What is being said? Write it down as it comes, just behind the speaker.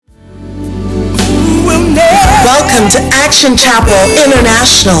Welcome to Action Chapel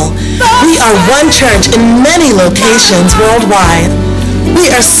International. We are one church in many locations worldwide. We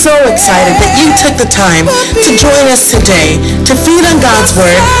are so excited that you took the time to join us today to feed on God's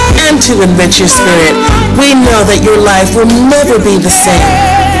Word and to enrich your spirit. We know that your life will never be the same.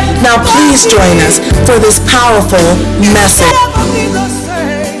 Now please join us for this powerful message.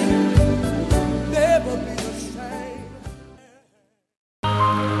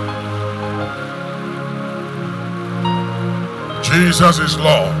 Jesus is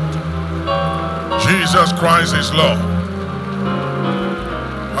Lord. Jesus Christ is Lord.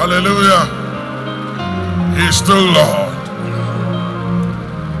 Hallelujah. He's still Lord.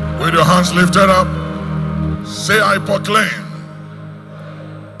 With your hands lifted up, say, I proclaim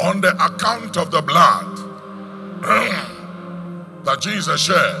on the account of the blood that Jesus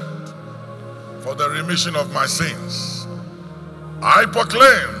shed for the remission of my sins. I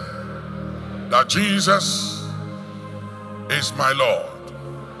proclaim that Jesus is my Lord.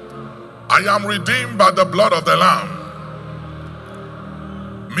 I am redeemed by the blood of the Lamb.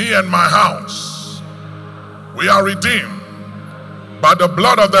 Me and my house, we are redeemed by the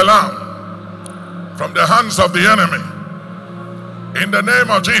blood of the Lamb from the hands of the enemy. In the name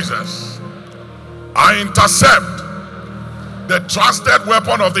of Jesus, I intercept the trusted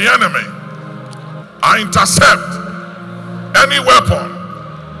weapon of the enemy. I intercept any weapon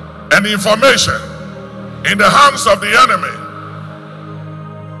and information in the hands of the enemy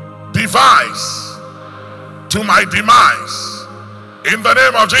device to my demise. In the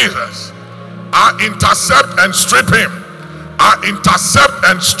name of Jesus, I intercept and strip him. I intercept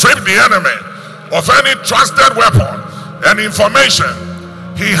and strip the enemy of any trusted weapon and information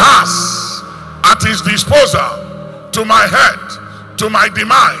he has at his disposal to my head, to my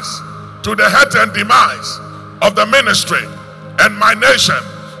demise, to the head and demise of the ministry and my nation.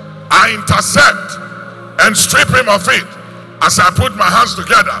 I intercept and strip him of it as I put my hands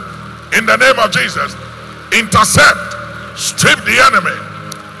together. In the name of Jesus, intercept, strip the enemy,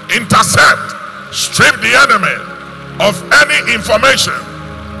 intercept, strip the enemy of any information,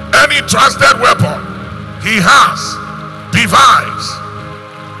 any trusted weapon he has devised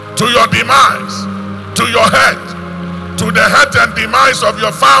to your demise, to your head, to the head and demise of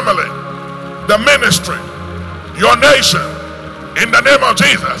your family, the ministry, your nation. In the name of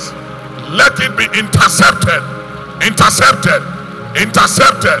Jesus, let it be intercepted, intercepted,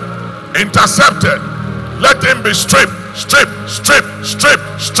 intercepted, intercepted. Let him be stripped, stripped, stripped,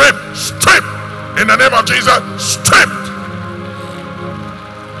 stripped, stripped, stripped. In the name of Jesus, stripped.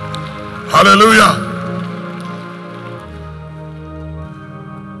 Hallelujah.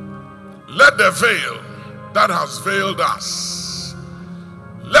 Let the veil that has veiled us,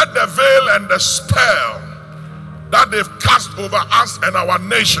 let the veil and the spell that they've cast over us and our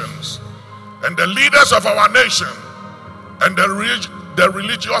nations and the leaders of our nation and the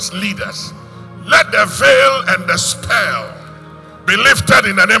religious leaders, let the veil and the spell be lifted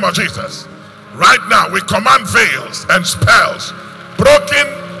in the name of Jesus. Right now we command veils and spells broken,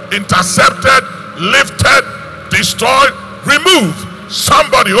 intercepted, lifted, destroyed, removed.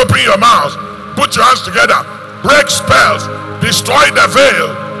 Somebody open your mouth, put your hands together, break spells, destroy the veil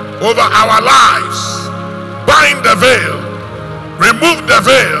over our lives, bind the veil, remove the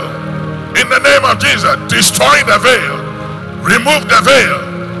veil in the name of Jesus, destroy the veil, remove the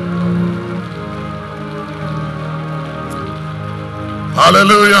veil.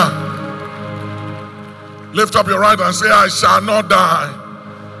 Hallelujah. Lift up your right hand and say, I shall not die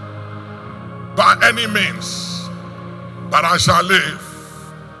by any means, but I shall live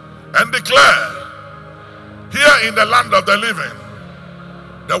and declare here in the land of the living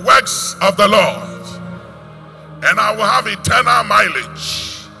the works of the Lord, and I will have eternal mileage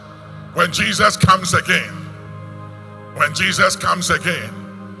when Jesus comes again. When Jesus comes again,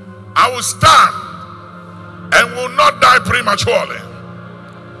 I will stand and will not die prematurely.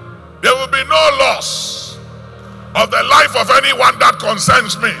 There will be no loss of the life of anyone that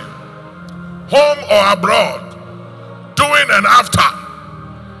concerns me, home or abroad, during and after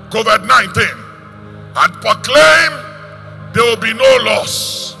COVID-19. I proclaim there will be no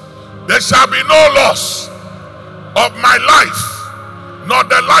loss. There shall be no loss of my life, nor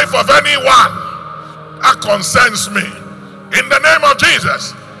the life of anyone that concerns me. In the name of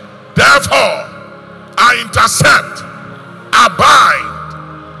Jesus, therefore, I intercept, abide,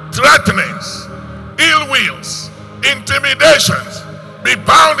 threatenings, ill wills, intimidations, be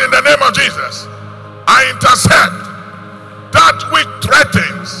bound in the name of Jesus. I intercept that which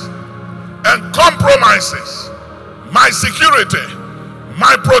threatens and compromises my security,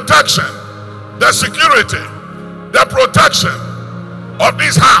 my protection, the security, the protection of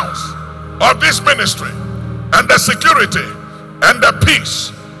this house, of this ministry, and the security and the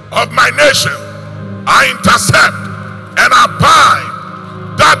peace of my nation. I intercept and I bind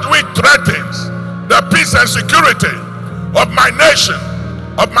that which threatens the peace and security of my nation,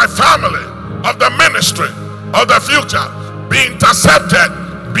 of my family, of the ministry, of the future. Be intercepted,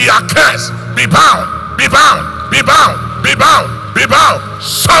 be accursed, be bound, be bound, be bound, be bound, be bound.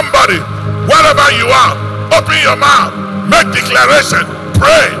 Somebody, wherever you are, open your mouth, make declaration,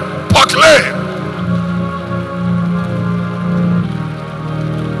 pray, proclaim.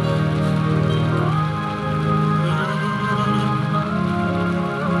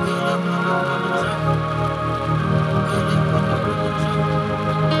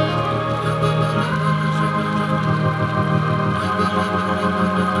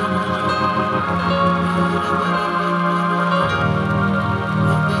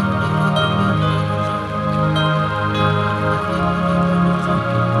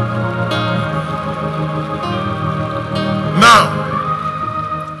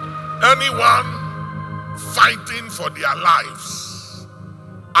 Anyone fighting for their lives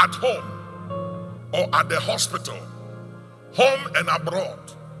at home or at the hospital, home and abroad,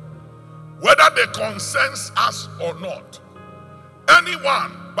 whether they concerns us or not,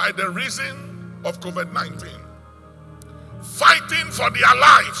 anyone by the reason of COVID-19 fighting for their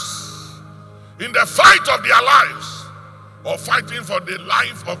lives, in the fight of their lives, or fighting for the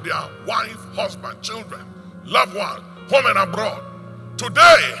life of their wife, husband, children, loved one, home and abroad,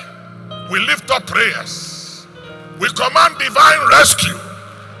 today we lift up prayers. We command divine rescue.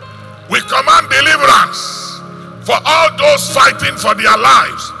 We command deliverance for all those fighting for their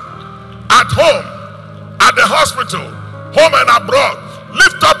lives at home, at the hospital, home and abroad.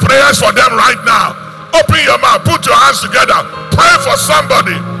 Lift up prayers for them right now. Open your mouth, put your hands together, pray for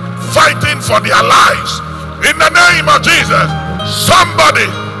somebody fighting for their lives. In the name of Jesus, somebody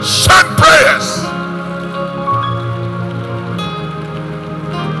send prayers.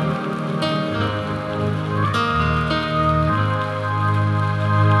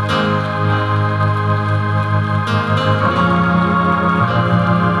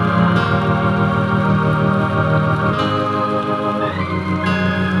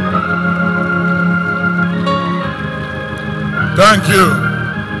 Thank you.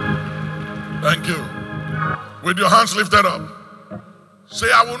 Thank you. With your hands lifted up,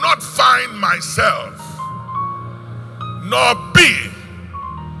 say, I will not find myself nor be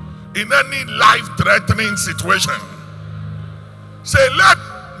in any life-threatening situation. Say, let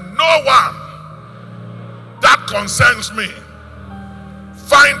no one that concerns me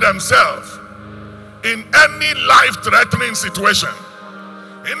find themselves in any life-threatening situation.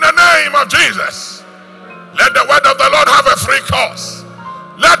 In the name of Jesus, let the word of the Lord have a free course.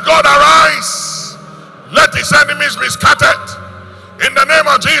 Let God arise. Let his enemies be scattered. In the name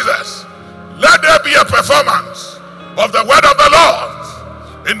of Jesus, let there be a performance of the word of the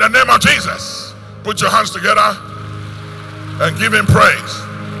Lord. In the name of Jesus, put your hands together and give him praise.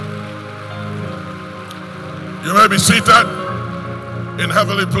 You may be seated in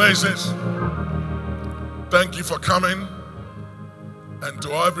heavenly places. Thank you for coming. And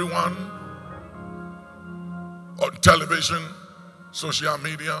to everyone on television, social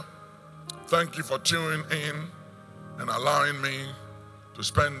media, thank you for tuning in and allowing me to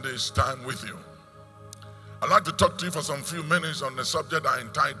spend this time with you. I'd like to talk to you for some few minutes on the subject I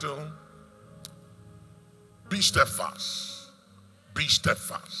entitled, Be Steadfast. Be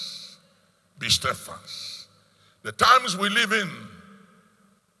steadfast. Be steadfast. The times we live in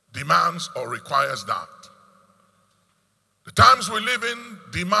demands or requires that. The times we live in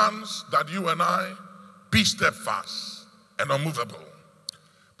demands that you and I be steadfast and unmovable.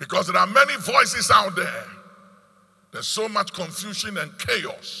 Because there are many voices out there. There's so much confusion and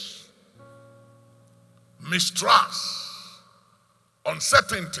chaos, mistrust,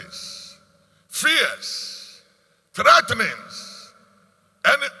 uncertainties, fears, threatenings,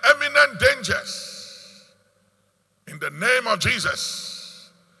 and imminent dangers. In the name of Jesus,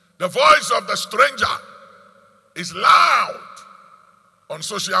 the voice of the stranger is loud on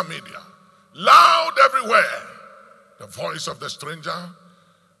social media. Loud everywhere. The voice of the stranger,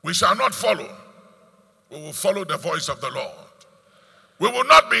 we shall not follow. We will follow the voice of the Lord. We will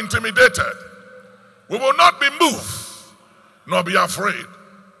not be intimidated. We will not be moved, nor be afraid.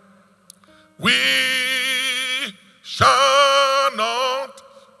 We shall not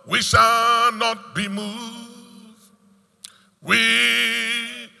be moved. We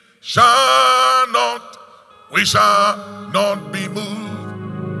shall not be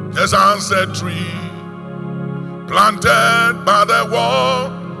moved. As answered tree, planted by the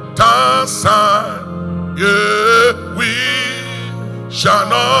waterside, yeah, we shall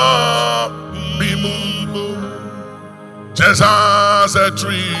not be moved. just as a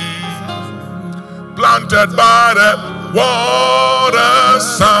tree planted by the waterside,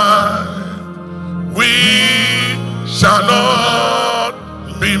 we shall not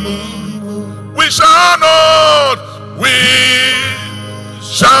be moved. We shall not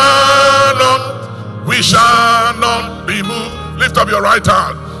be moved. Lift up your right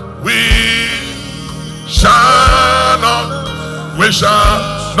hand. We shall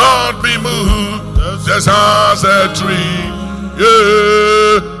not be moved, just as a tree,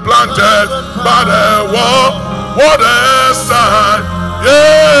 planted by the waterside.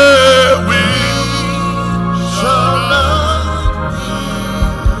 We shall not,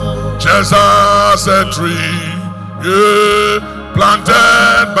 just as a tree,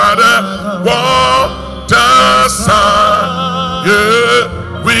 planted by the waterside.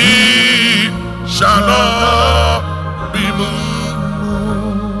 We shall not be moved.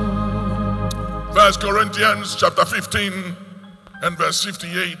 1 Corinthians chapter 15 and verse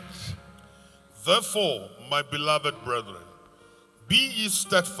 58. Therefore, my beloved brethren, be ye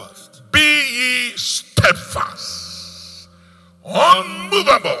steadfast. Be ye steadfast,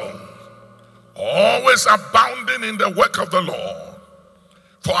 unmovable, always abounding in the work of the Lord.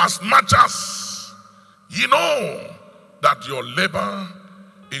 For as much as ye know that your labor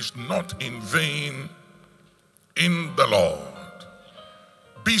is not in vain in the Lord.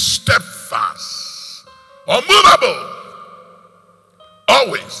 Be steadfast, unmovable,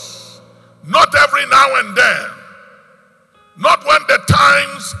 always, not every now and then, not when the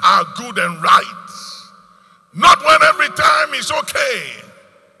times are good and right, not when every time is okay,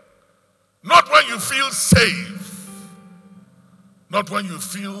 not when you feel safe, not when you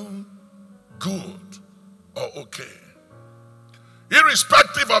feel good or okay.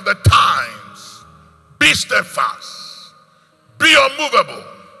 Irrespective of the times, be steadfast, be unmovable,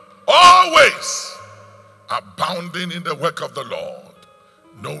 always abounding in the work of the Lord,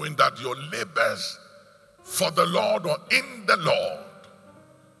 knowing that your labors for the Lord or in the Lord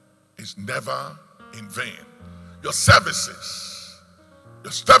is never in vain. Your services,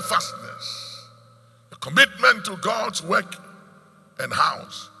 your steadfastness, your commitment to God's work and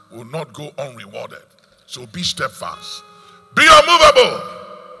house will not go unrewarded. So be steadfast. Be unmovable.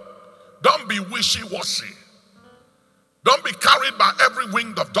 Don't be wishy-washy. Don't be carried by every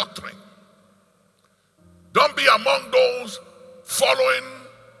wind of doctrine. Don't be among those following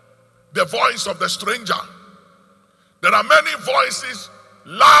the voice of the stranger. There are many voices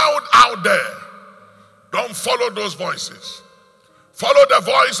loud out there. Don't follow those voices. Follow the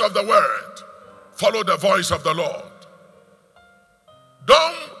voice of the word. Follow the voice of the Lord.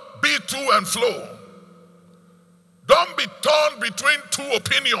 Don't be to and fro. Don't be torn between two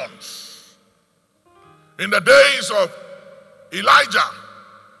opinions. In the days of Elijah,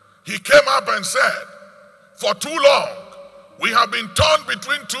 he came up and said, for too long, we have been torn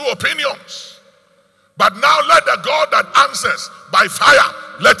between two opinions. But now let the God that answers by fire,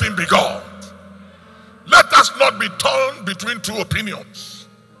 let him be God. Let us not be torn between two opinions.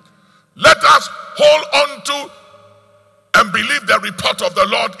 Let us hold on to and believe the report of the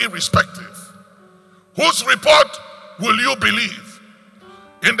Lord irrespective. Whose report will you believe?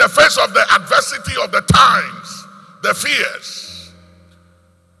 In the face of the adversity of the times, the fears,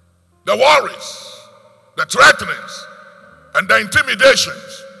 the worries, the threatenings, and the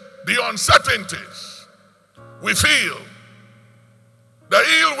intimidations, the uncertainties, we feel the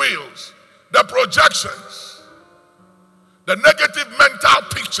ill wills, the projections, the negative mental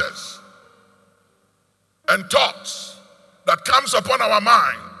pictures and thoughts that comes upon our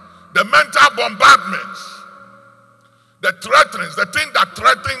mind, the mental bombardments, the threatenings, the thing that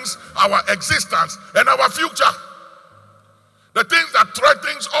threatens our existence and our future, the things that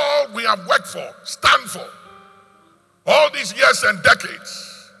threatens all we have worked for, stand for, all these years and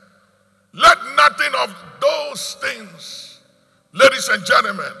decades. Let nothing of those things, ladies and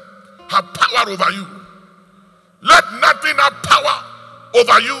gentlemen, have power over you. Let nothing have power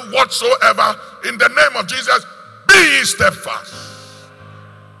over you whatsoever. In the name of Jesus, be ye steadfast,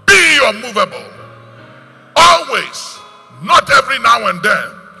 be unmovable, always, not every now and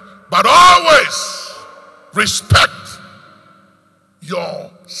then, but always respect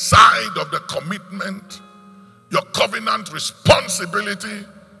your side of the commitment, your covenant responsibility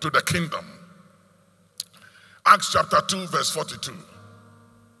to the kingdom. Acts chapter 2 verse 42.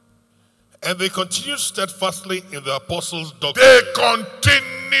 And they continued steadfastly in the apostles' doctrine. They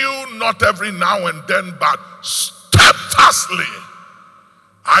continue not every now and then, but steadfastly.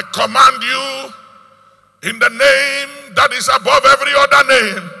 I command you in the name that is above every other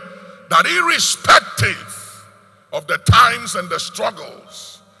name, that irrespective of the times and the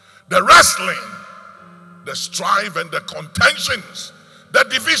struggles, the wrestling, the strife and the contentions, the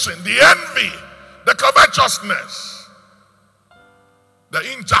division, the envy, the covetousness,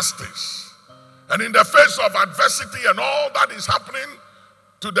 the injustice. And in the face of adversity and all that is happening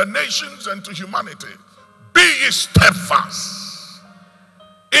to the nations and to humanity, be ye steadfast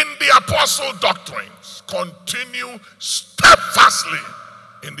in the apostle doctrines. Continue steadfastly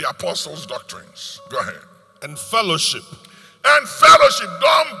in the apostles' doctrines. Go ahead. And fellowship. And fellowship.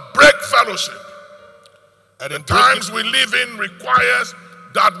 Don't break fellowship. And the times we live in requires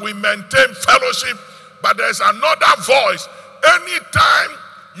that we maintain fellowship, but there's another voice. Anytime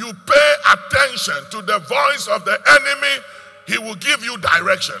you pay attention to the voice of the enemy, he will give you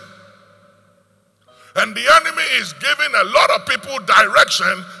direction. And the enemy is giving a lot of people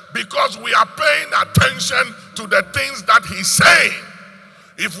direction because we are paying attention to the things that he's saying.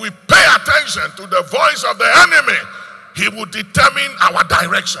 If we pay attention to the voice of the enemy, he will determine our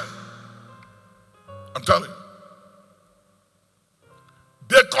direction. I'm telling you.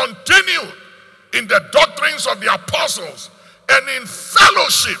 They continued in the doctrines of the apostles and in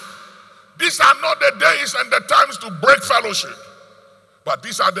fellowship. These are not the days and the times to break fellowship, but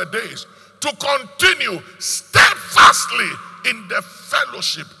these are the days to continue steadfastly in the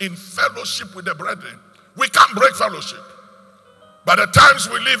fellowship, in fellowship with the brethren. We can't break fellowship. By the times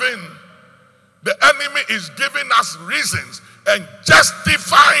we live in, the enemy is giving us reasons and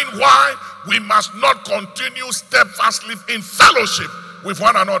justifying why we must not continue steadfastly in fellowship with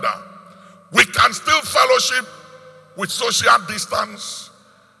one another. We can still fellowship with social distance,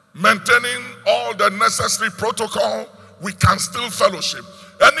 maintaining all the necessary protocol. We can still fellowship.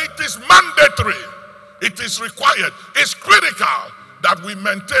 And it is mandatory. It is required. It's critical that we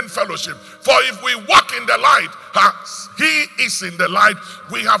maintain fellowship. For if we walk in the light, as he is in the light,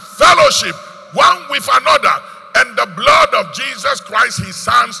 we have fellowship one with another. And the blood of Jesus Christ, his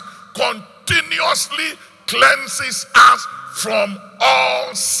son, continuously cleanses us from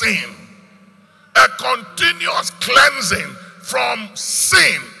all sin. A continuous cleansing from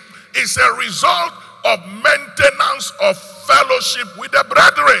sin is a result of maintenance of fellowship with the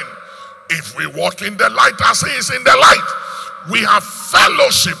brethren. If we walk in the light as he is in the light, we have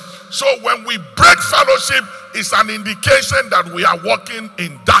fellowship. So when we break fellowship, it's an indication that we are walking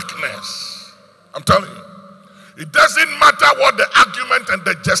in darkness. I'm telling you. It doesn't matter what the argument and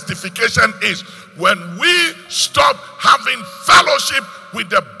the justification is. When we stop having fellowship with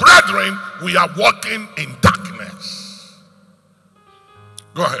the brethren, we are walking in darkness.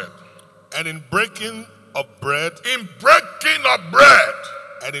 Go ahead. And in breaking of bread. In breaking of bread.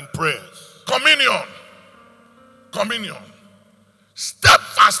 And in prayers. Communion. Communion.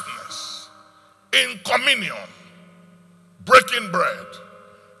 Steadfastness in communion. Breaking bread.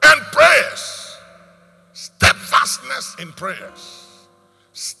 And prayers. Steadfastness in prayers.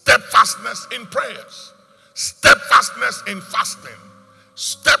 Steadfastness in prayers. Steadfastness in fasting.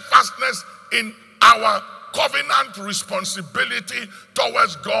 Steadfastness in our covenant responsibility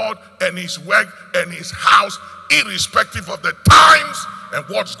towards God and his work and his house, irrespective of the times and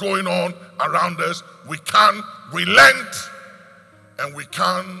what's going on around us. We can't relent and we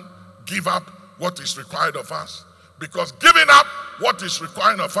can't give up what is required of us, because giving up what is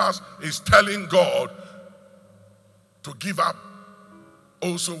required of us is telling God to give up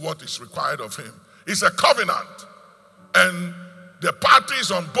also what is required of him. It's a covenant, and the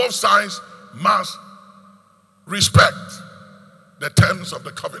parties on both sides must respect the terms of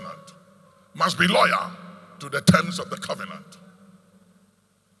the covenant, must be loyal to the terms of the covenant.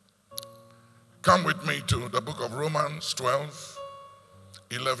 Come with me to the book of Romans 12,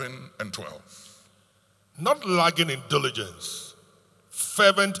 11 and 12. Not lagging in diligence,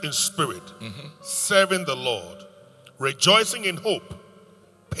 fervent in spirit, serving the Lord, rejoicing in hope,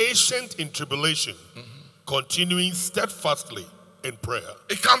 patient in tribulation, continuing steadfastly in prayer.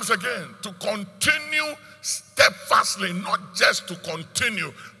 It comes again to continue steadfastly, not just to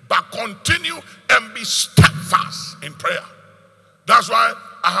continue, but continue and be steadfast in prayer. That's why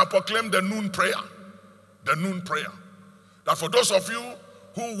I have proclaimed the noon prayer. The noon prayer. That for those of you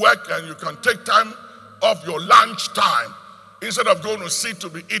who work and you can take time off your lunch time, instead of going to sit to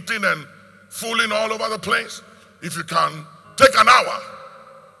be eating and fooling all over the place, if you can take an hour,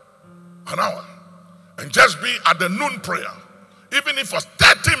 and just be at the noon prayer, even if for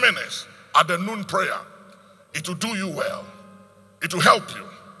 30 minutes at the noon prayer, it will do you well. It will help you.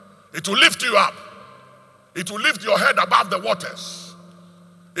 It will lift you up. It will lift your head above the waters.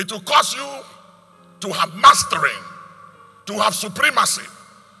 It will cause you to have mastery, to have supremacy,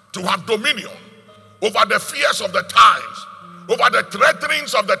 to have dominion over the fears of the times, over the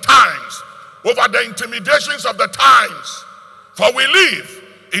threatenings of the times, over the intimidations of the times. For we live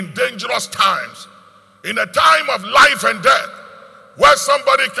in dangerous times. In a time of life and death, where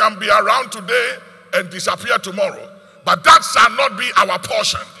somebody can be around today and disappear tomorrow. But that shall not be our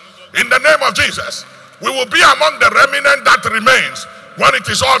portion. In the name of Jesus, we will be among the remnant that remains when it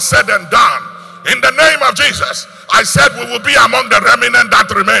is all said and done. In the name of Jesus, I said we will be among the remnant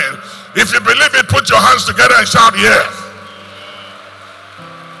that remains. If you believe it, put your hands together and shout yes.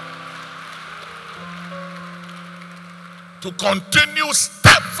 To continue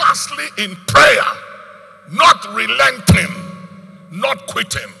steadfastly in prayer, not relenting, not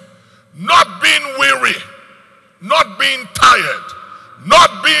quitting, not being weary, not being tired,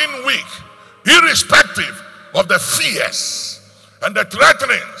 not being weak, irrespective of the fears and the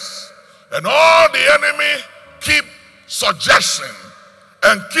threatenings and all the enemy keep suggesting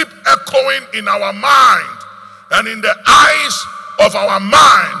and keep echoing in our mind and in the eyes of our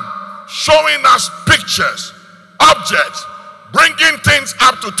mind, showing us pictures, objects, bringing things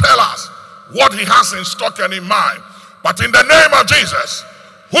up to tell us what he has in stock and in mind. But in the name of Jesus,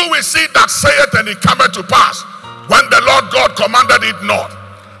 who we see that saith and it cometh to pass when the Lord God commanded it not.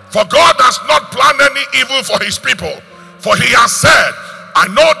 For God has not planned any evil for his people. For he has said, I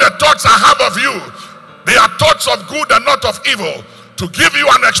know the thoughts I have of you. They are thoughts of good and not of evil, to give you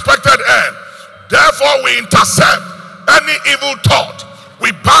an expected end. Therefore we intercept any evil thought.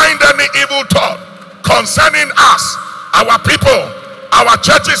 We bind any evil thought concerning us, our people, our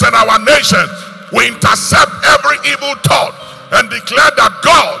churches and our nation. We intercept every evil thought and declare that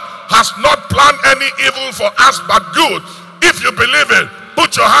God has not planned any evil for us but good. If you believe it,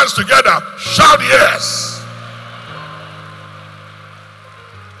 put your hands together, shout yes.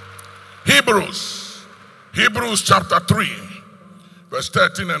 Hebrews chapter 3, verse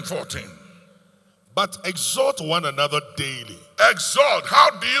 13 and 14. But exhort one another daily. Exhort.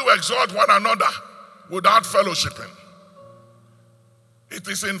 How do you exhort one another without fellowshipping? It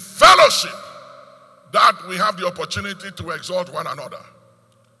is in fellowship that we have the opportunity to exhort one another.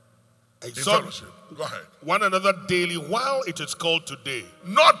 Exhort Go ahead. one another daily while it is called today.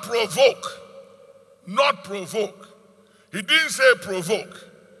 Not provoke. Not provoke. He didn't say provoke.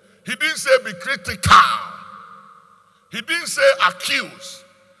 He didn't say be critical. He didn't say accuse.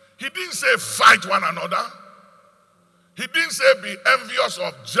 He didn't say fight one another. He didn't say be envious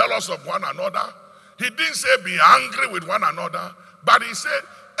or jealous of one another. He didn't say be angry with one another. But he said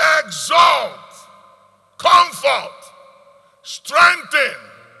exhort, comfort, strengthen,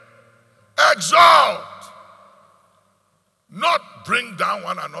 exalt. Not bring down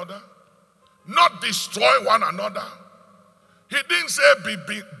one another. Not destroy one another. He didn't say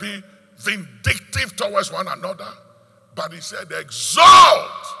be vindictive towards one another. But he said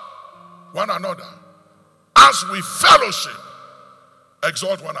exalt one another. As we fellowship,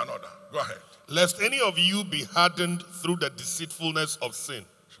 exalt one another. Go ahead. Lest any of you be hardened through the deceitfulness of sin.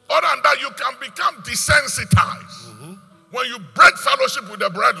 Other than that, you can become desensitized. When you break fellowship with the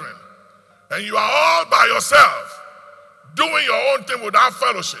brethren and you are all by yourself doing your own thing without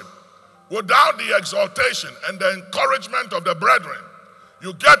fellowship, without the exaltation and the encouragement of the brethren,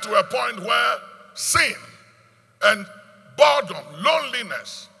 you get to a point where sin and boredom,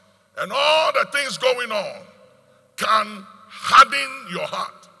 loneliness, and all the things going on can harden your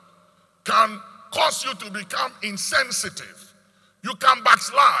heart, can cause you to become insensitive. You can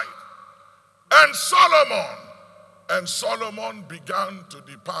backslide. And Solomon began to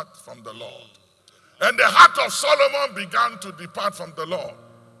depart from the Lord. And the heart of Solomon began to depart from the Lord.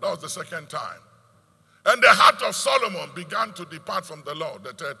 That was the second time. And the heart of Solomon began to depart from the Lord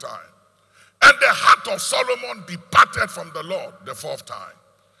the third time. And the heart of Solomon departed from the Lord the fourth time.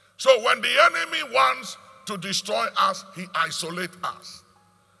 So when the enemy wants to destroy us, he isolates us.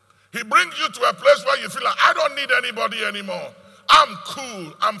 He brings you to a place where you feel like, I don't need anybody anymore. I'm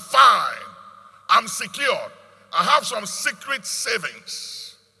cool, I'm fine, I'm secure. I have some secret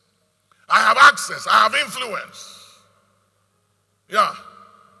savings. I have access, I have influence. Yeah.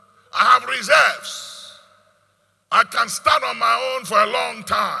 I have reserves. I can stand on my own for a long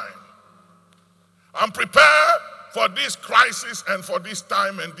time. I'm prepared for this crisis and for this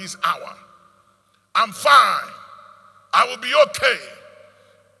time and this hour. I'm fine. I will be okay.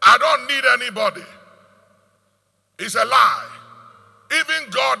 I don't need anybody. It's a lie. Even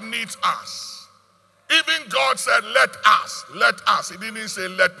God needs us. Even God said, let us, let us. He didn't say,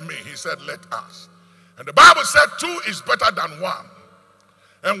 let me. He said, let us. And the Bible said 2 is better than 1.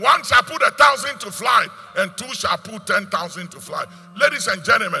 And 1 shall put 1,000 to flight, and 2 shall put 10,000 to flight. Ladies and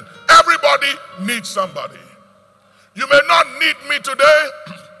gentlemen, everybody needs somebody. You may not need me today.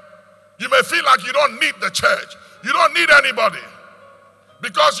 You may feel like you don't need the church. You don't need anybody.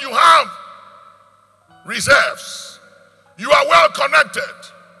 Because you have reserves. You are well connected.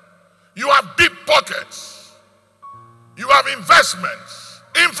 You have deep pockets. You have investments,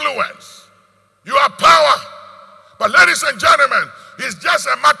 influence. You have power. But ladies and gentlemen, it's just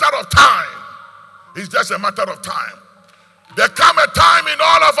a matter of time. It's just a matter of time. There come a time in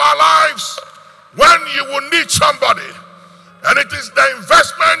all of our lives when you will need somebody. And it is the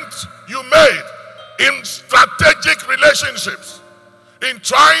investment you made in strategic relationships, in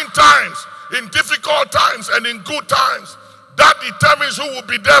trying times, in difficult times, and in good times, that determines who will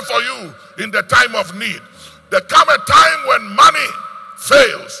be there for you in the time of need. There come a time when money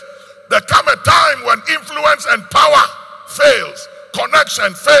fails. There come a time when influence and power fails,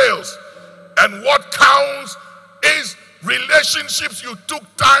 connection fails. And what counts is relationships you took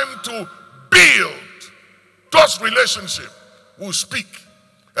time to build. Those relationships will speak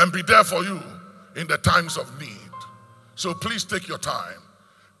and be there for you in the times of need. So please take your time.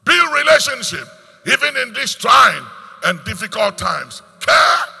 Build relationship even in these trying and difficult times.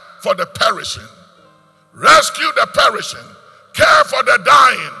 Care for the perishing. Rescue the perishing. Care for the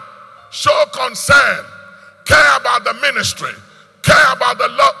dying. Show concern. Care about the ministry. Care about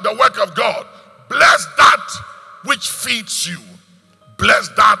the work of God. Bless that which feeds you. Bless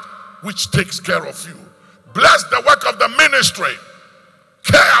that which takes care of you. Bless the work of the ministry.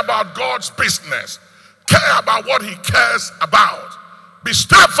 Care about God's business. Care about what he cares about. Be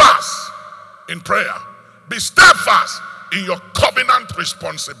steadfast in prayer. Be steadfast in your covenant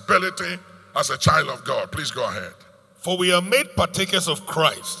responsibility as a child of God. Please go ahead. For we are made partakers of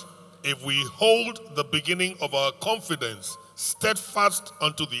Christ if we hold the beginning of our confidence steadfast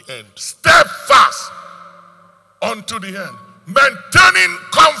unto the end. Steadfast unto the end. Maintaining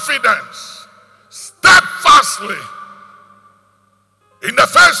confidence steadfastly in the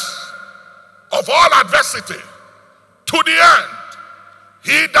face of all adversity to the end.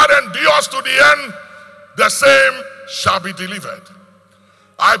 He that endures to the end, the same shall be delivered.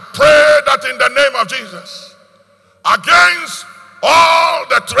 I pray that in the name of Jesus, against all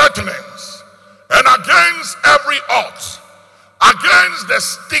the threatenings and against every odds, against the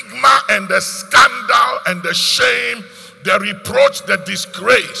stigma and the scandal and the shame, the reproach, the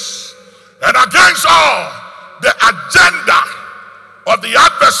disgrace, and against all the agenda of the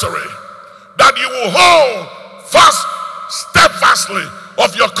adversary, that you will hold fast steadfastly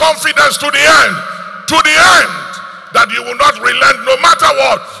of your confidence to the end, that you will not relent no matter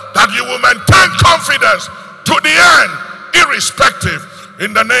what, that you will maintain confidence to the end, irrespective.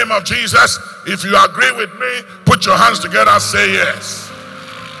 In the name of Jesus, if you agree with me, put your hands together and say yes.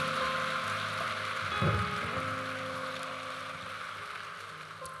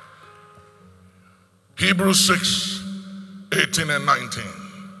 Hebrews 6:18 and 19.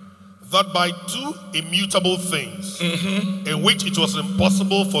 That by two immutable things, in which it was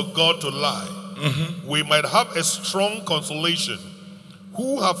impossible for God to lie, we might have a strong consolation,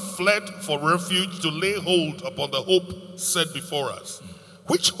 who have fled for refuge to lay hold upon the hope set before us,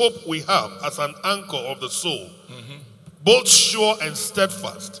 which hope we have as an anchor of the soul, both sure and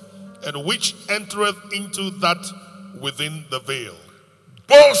steadfast, and which entereth into that within the veil.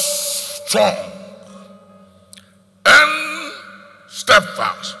 Both strong and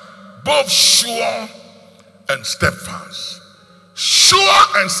steadfast. Both sure and steadfast. Sure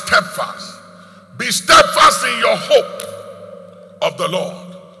and steadfast. Be steadfast in your hope of the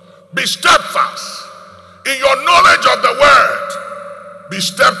Lord. Be steadfast in your knowledge of the word. Be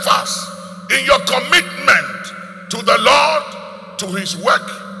steadfast in your commitment to the Lord, to his work,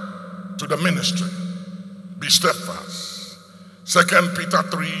 to the ministry. Be steadfast. 2 Peter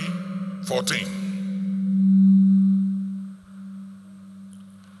 3:14.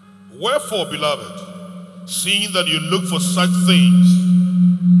 Wherefore, beloved, seeing that you look for such things,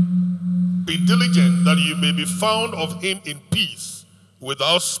 be diligent that you may be found of him in peace,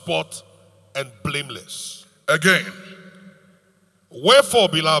 without spot and blameless. Again. Wherefore,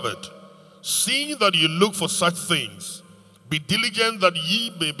 beloved, seeing that you look for such things, be diligent that ye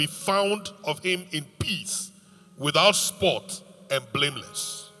may be found of him in peace, without spot and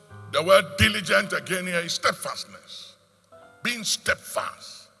blameless. The word diligent again here is steadfastness. Being steadfast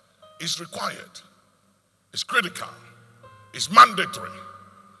is required. It's critical. It's mandatory.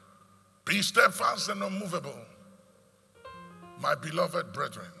 Be steadfast and unmovable, my beloved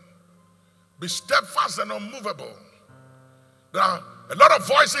brethren. Be steadfast and unmovable. There are a lot of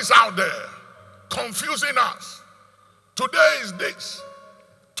voices out there confusing us. Today is this.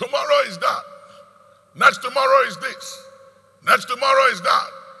 Tomorrow is that. Next tomorrow is this. Next tomorrow is that.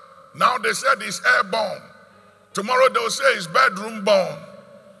 Now they said it's airborne. Tomorrow they will say it's bedroom born,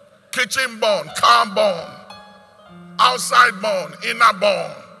 kitchen born, car born, outside born, inner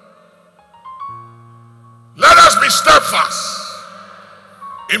born. Let us be steadfast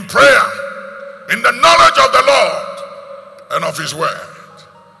in prayer, in the knowledge of the Lord and of his word.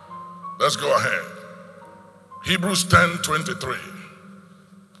 Let's go ahead. Hebrews 10:23.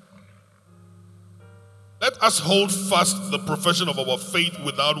 Let us hold fast the profession of our faith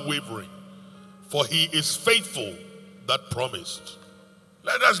without wavering, for he is faithful that promised.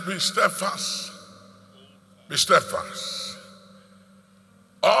 Let us be steadfast. Be steadfast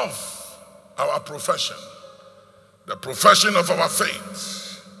of our profession, the profession of our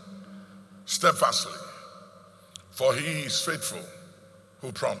faith, steadfastly, for he is faithful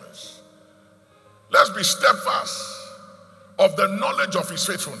who promised. Let's be steadfast of the knowledge of his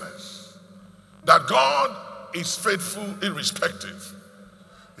faithfulness, that God is faithful irrespective.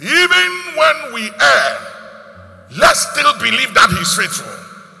 Even when we err, let's still believe that he's faithful.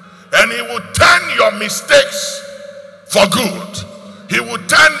 And he will turn your mistakes for good. He will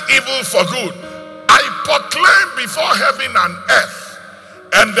turn evil for good. I proclaim before heaven and earth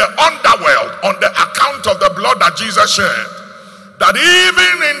and the underworld on the account of the blood that Jesus shed, that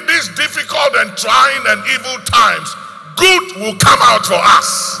even in these difficult and trying and evil times, good will come out for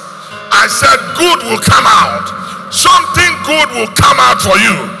us. I said good will come out. Something good will come out for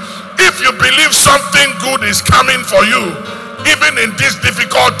you. If you believe something good is coming for you, even in these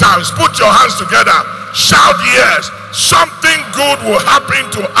difficult times, put your hands together, shout yes. Something good will happen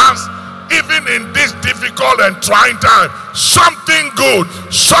to us even in this difficult and trying time. Something good,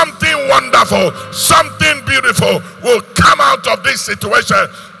 something wonderful, something beautiful will come out of this situation.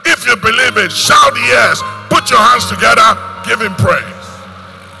 If you believe it, shout yes. Put your hands together, give him praise.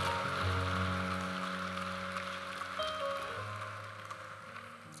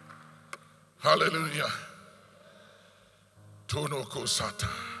 Hallelujah. Tonoko Sata.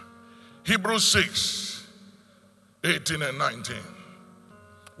 Hebrews 6:18 and 19.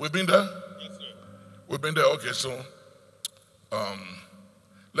 We've been there? Yes, sir. We've been there. Okay, so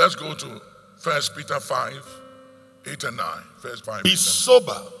let's go to 1 Peter 5:8 and 9. First 5. Be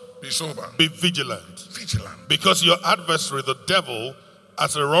sober. Be sober. Be vigilant. Vigilant. Because your adversary, the devil,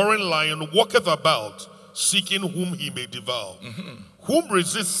 as a roaring lion, walketh about, seeking whom he may devour. Whom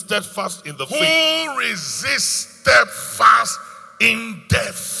resist steadfast in the faith. Who resist steadfast in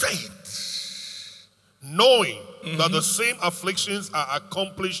the faith, knowing that the same afflictions are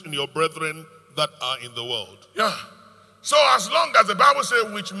accomplished in your brethren that are in the world. Yeah. So as long as the Bible says,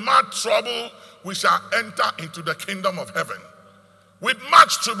 with much trouble we shall enter into the kingdom of heaven. With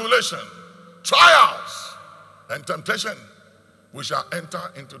much tribulation, trials, and temptation, we shall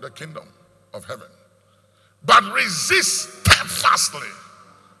enter into the kingdom of heaven. But resist steadfastly,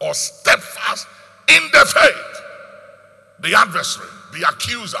 or steadfast in the faith, the adversary, the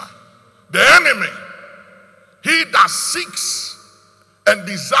accuser, the enemy, he that seeks and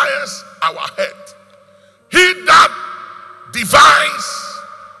desires our head, he that divides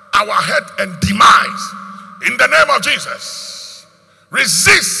our head and demise, in the name of Jesus,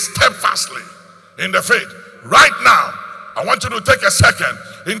 resist steadfastly in the faith. Right now, I want you to take a second,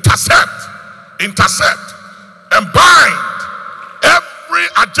 intercept, and bind every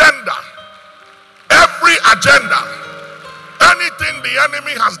agenda, anything the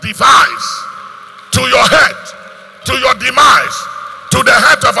enemy has devised to your head, to your demise, to the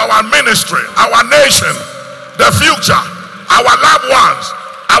head of our ministry, our nation, the future, our loved ones,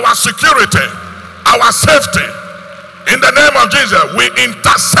 our security, our safety. In the name of Jesus, we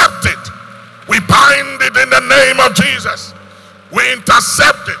intercept it. We bind it in the name of Jesus. We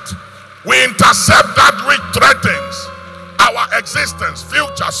intercept it. We intercept that which threatens our existence,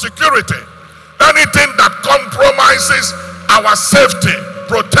 future, security. Anything that compromises our safety,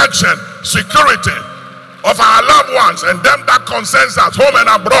 protection, security of our loved ones and them that concerns us, home and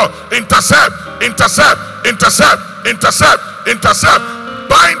abroad. Intercept.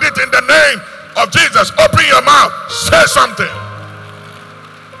 Bind it in the name of Jesus. Open your mouth. Say something.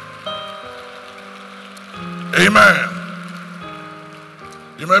 Amen.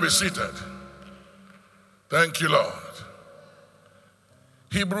 You may be seated. Thank you, Lord.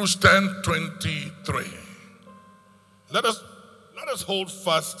 Hebrews 10:23. Let us hold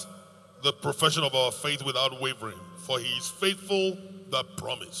fast the profession of our faith without wavering, for he is faithful that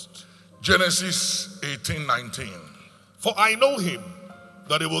promised. Genesis 18:19. For I know him,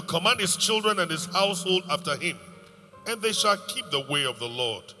 that he will command his children and his household after him, and they shall keep the way of the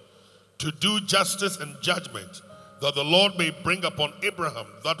Lord, to do justice and judgment, that the Lord may bring upon Abraham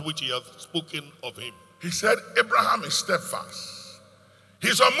that which he hath spoken of him. He said Abraham is steadfast.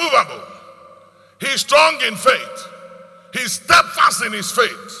 He's unmovable. He's strong in faith. He's steadfast in his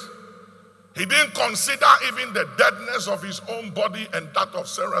faith. He didn't consider even the deadness of his own body and that of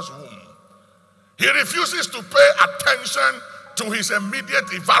Sarah's womb. He refuses to pay attention to his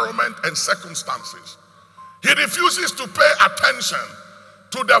immediate environment and circumstances. He refuses to pay attention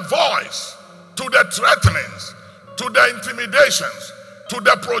to the voice, to the threatenings, to the intimidations, to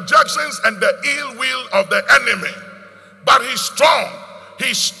the projections and the ill will of the enemy. But he's strong,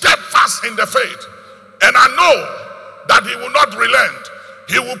 he's steadfast in the faith. And I know that he will not relent.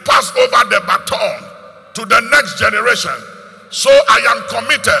 He will pass over the baton to the next generation. So I am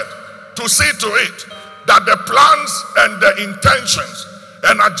committed to see to it that the plans and the intentions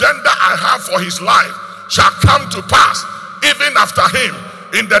and agenda I have for his life shall come to pass even after him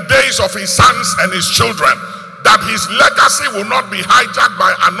in the days of his sons and his children, that his legacy will not be hijacked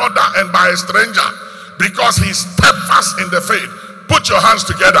by another and by a stranger, because he's steadfast in the faith. Put your hands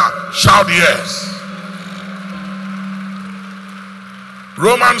together, shout yes.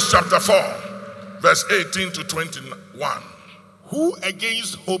 Romans chapter 4 verse 18 to 21. Who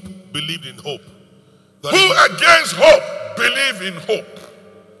against hope believed in hope? Who against hope believed in hope?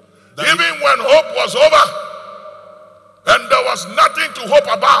 Even when hope was over and there was nothing to hope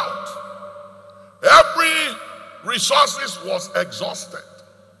about, every resources was exhausted.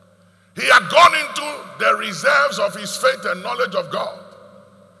 He had gone into the reserves of his faith and knowledge of God.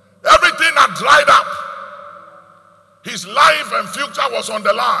 Everything had dried up. His life and future was on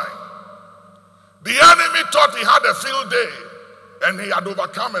the line. The enemy thought he had a field day and he had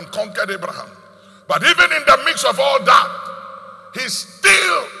overcome and conquered Abraham. But even in the mix of all that, he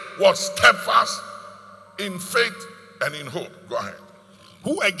still was steadfast in faith and in hope. Go ahead.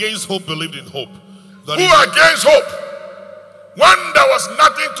 Who against hope believed in hope? Who against hope? When there was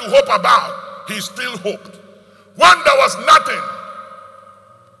nothing to hope about, he still hoped. When there was nothing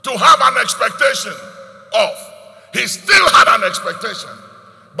to have an expectation of, he still had an expectation.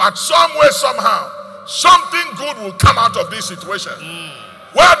 But some way, somehow, something good will come out of this situation.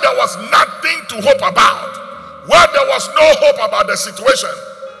 Where there was nothing to hope about, where there was no hope about the situation,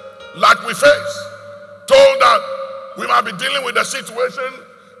 like we face, told that we might be dealing with a situation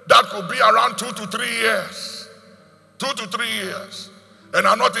that could be around 2 to 3 years. 2 to 3 years. And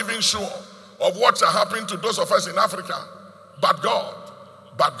I'm not even sure of what shall happen to those of us in Africa. But God,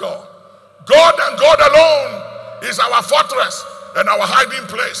 God and God alone is our fortress and our hiding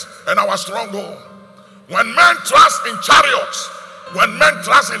place and our stronghold. When men trust in chariots, when men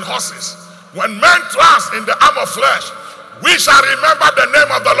trust in horses, when men trust in the arm of flesh, we shall remember the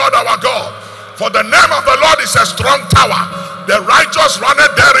name of the Lord our God. For the name of the Lord is a strong tower. The righteous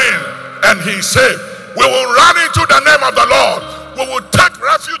runneth therein, and he said, we will run into the name of the Lord. We will take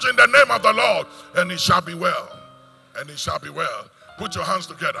refuge in the name of the Lord, and it shall be well. And it shall be well. Put your hands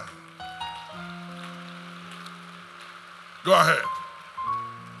together. Go ahead.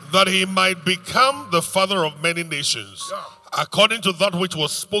 That he might become the father of many nations, according to that which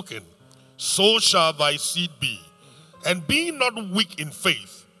was spoken, so shall thy seed be. And being not weak in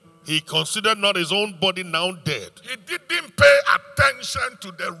faith, he considered not his own body now dead. He didn't pay attention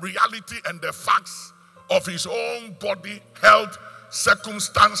to the reality and the facts of his own body, health,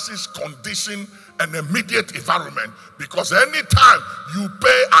 circumstances, condition, and immediate environment. Because anytime you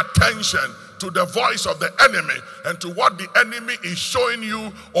pay attention to the voice of the enemy and to what the enemy is showing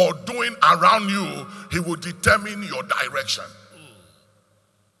you or doing around you, he will determine your direction.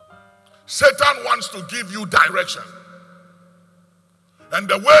 Satan wants to give you direction. And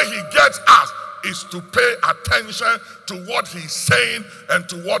the way he gets us is to pay attention to what he's saying and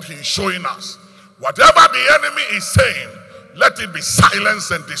to what he's showing us. Whatever the enemy is saying, let it be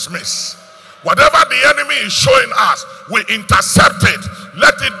silenced and dismissed. Whatever the enemy is showing us, we intercept it.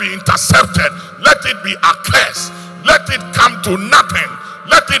 Let it be intercepted. Let it be accursed. Let it come to nothing.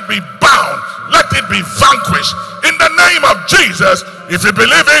 Let it be bound. Let it be vanquished. In the name of Jesus, if you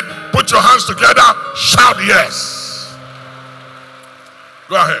believe it, put your hands together, shout yes.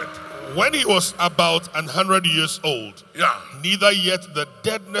 Go ahead. When he was about 100 years old, neither yet the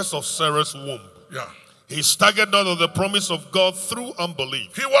deadness of Sarah's womb, he staggered not of the promise of God through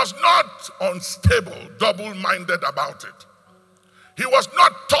unbelief. He was not unstable, double-minded about it. He was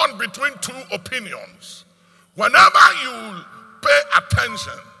not torn between two opinions. Whenever you pay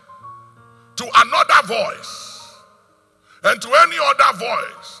attention to another voice and to any other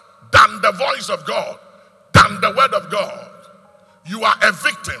voice than the voice of God, than the word of God, you are a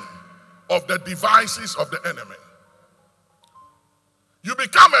victim of the devices of the enemy. You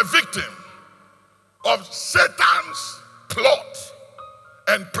become a victim of Satan's plot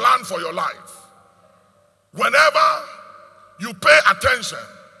and plan for your life. Whenever you pay attention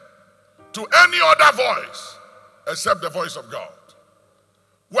to any other voice except the voice of God.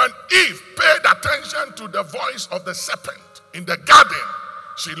 When Eve paid attention to the voice of the serpent in the garden,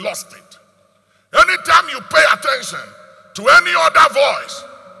 she lost it. Anytime you pay attention to any other voice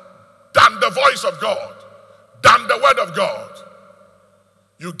than the voice of God, than the word of God,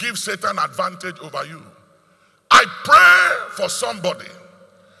 you give Satan advantage over you. I pray for somebody.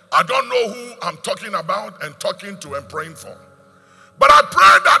 I don't know who I'm talking about and talking to and praying for. But I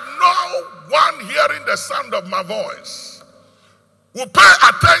pray that no one hearing the sound of my voice will pay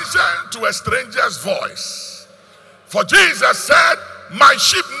attention to a stranger's voice. For Jesus said, my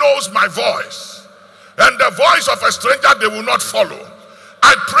sheep knows my voice, and the voice of a stranger they will not follow.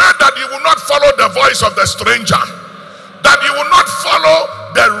 I pray that you will not follow the voice of the stranger, that you will not follow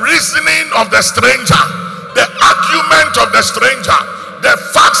the reasoning of the stranger, the argument of the stranger, the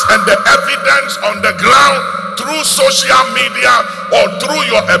facts and the evidence on the ground through social media or through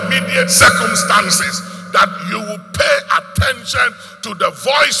your immediate circumstances, that you will pay attention to the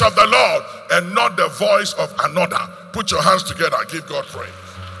voice of the Lord and not the voice of another. Put your hands together, give God praise.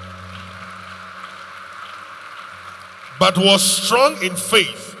 But was strong in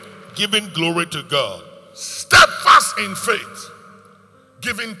faith, giving glory to God. Steadfast in faith,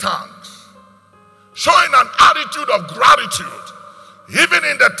 giving thanks, showing an attitude of gratitude, even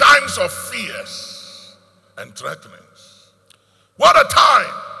in the times of fears and threatenings. What a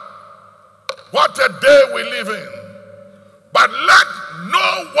time, what a day we live in. But let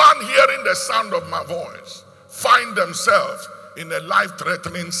no one hearing the sound of my voice find themselves in a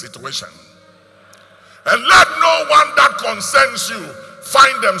life-threatening situation. And let no one that concerns you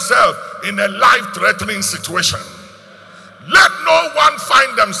find themselves in a life-threatening situation. Let no one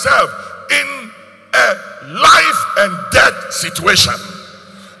find themselves in a life and death situation.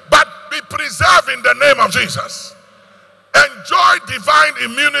 But be preserved in the name of Jesus. Enjoy divine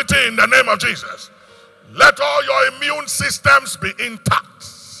immunity in the name of Jesus. Let all your immune systems be intact.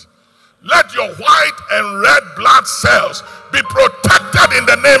 Let your white and red blood cells be protected in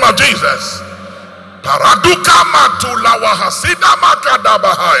the name of Jesus. Let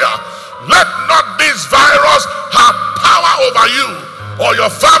not this virus have power over you or your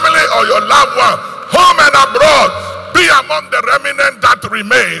family or your loved one, home and abroad. Be among the remnant that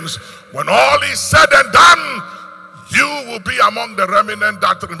remains. When all is said and done, you will be among the remnant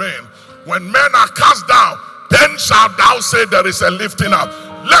that remain. When men are cast down, then shalt thou say there is a lifting up.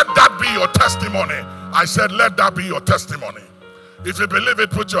 Let that be your testimony. I said, let that be your testimony. If you believe it,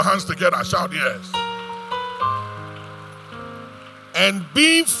 put your hands together and shout yes. And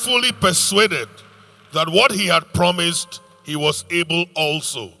being fully persuaded that what he had promised, he was able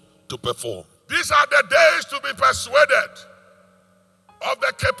also to perform. These are the days to be persuaded of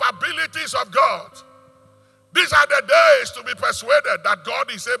the capabilities of God. These are the days to be persuaded that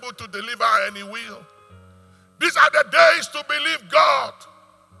God is able to deliver and he will. These are the days to believe God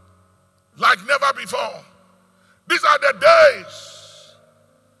like never before. These are the days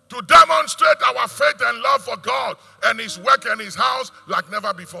to demonstrate our faith and love for God and his work and his house like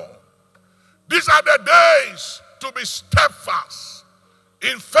never before. These are the days to be steadfast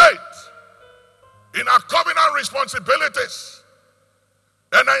in faith, in our covenant responsibilities,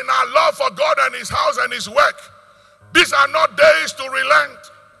 and in our love for God and his house and his work. These are not days to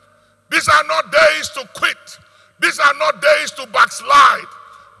relent. These are not days to quit. These are not days to backslide.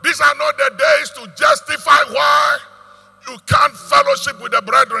 These are not the days to justify why you can't fellowship with the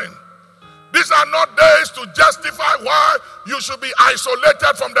brethren. These are not days to justify why you should be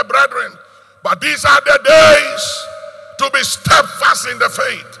isolated from the brethren. But these are the days to be steadfast in the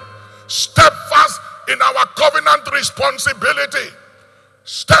faith, steadfast in our covenant responsibility,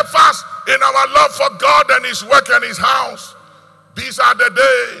 steadfast in our love for God and his work and his house. These are the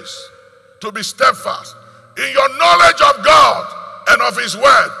days to be steadfast in your knowledge of God and of his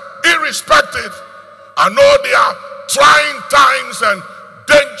word, irrespective. I know there are trying times and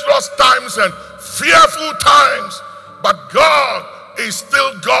dangerous times and fearful times, but God is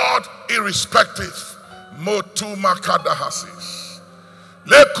still God irrespective. Motu makadahasis.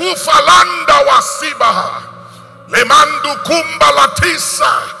 Lekufalanda wasibaha. Lemandu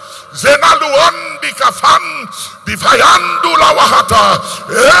kumbalatisa. Zenaluondi kafan. Divayandu lawahata.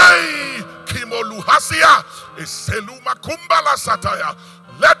 Hey, kimoluhasia. Eseluma kumbala sataya.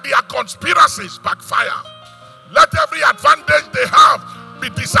 Let their conspiracies backfire. Let every advantage they have be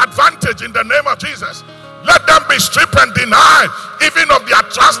disadvantaged in the name of Jesus. Let them be stripped and denied even of their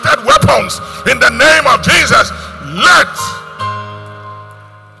trusted weapons in the name of Jesus. Let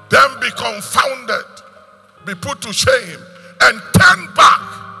them be confounded, be put to shame, and turn back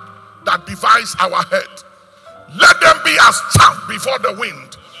that devise our head. Let them be as chaff before the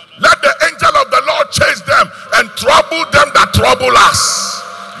wind. Let the angel of the Lord chase them and trouble them that trouble us.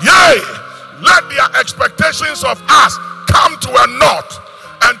 Yea, let their expectations of us come to a knot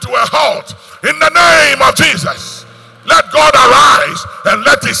and to a halt in the name of Jesus. Let God arise and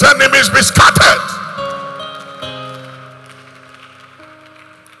let his enemies be scattered.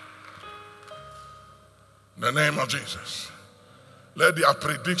 In the name of Jesus. Let their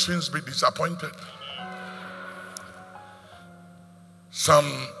predictions be disappointed. Psalm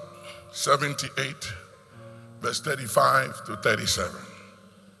 78, verse 35 to 37.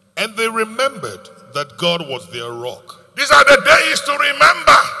 And they remembered that God was their rock. These are the days to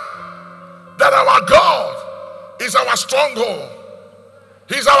remember that our God is our stronghold.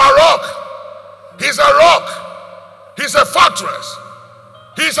 He's our rock. He's a rock. He's a fortress.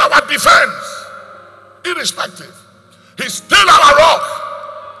 He's our defense. Irrespective. He's still our rock.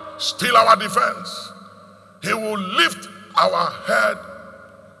 Still our defense. He will lift our head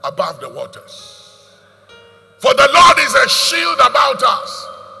above the waters. For the Lord is a shield about us.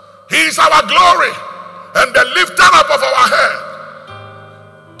 He is our glory and the lifter up of our head.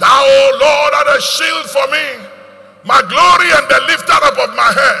 Thou, O Lord, art a shield for me, my glory and the lifter up of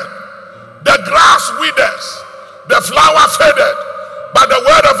my head. The grass withers, the flower faded, but the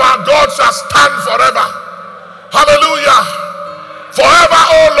word of our God shall stand forever. Hallelujah. Forever,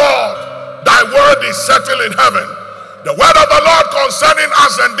 O Lord, thy word is settled in heaven. The word of the Lord concerning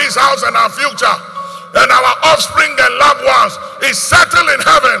us and this house and our future and our offspring and loved ones is settled in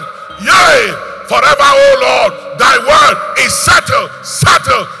heaven. Yea, forever, O Lord, thy word is settled,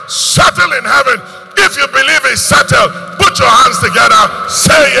 settled, settled in heaven. If you believe it's settled, put your hands together,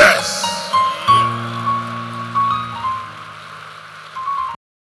 say yes.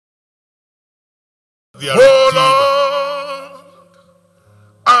 Oh Lord,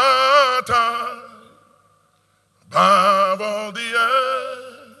 art thou above all the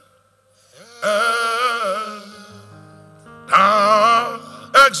earth, thou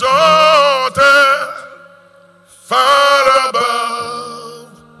exalted far above,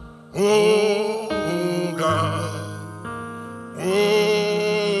 oh God,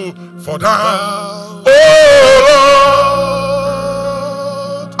 oh, for thou, oh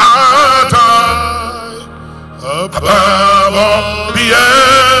Lord, art thou above all the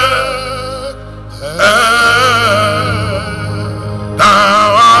earth,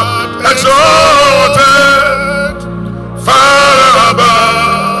 thou art exalted far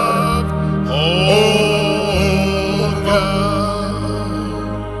above, oh God.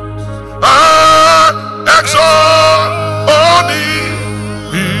 I exalt thee,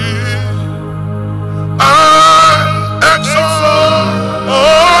 I exalt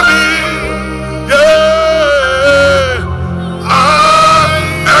thee, yeah, I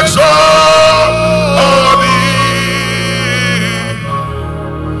exalt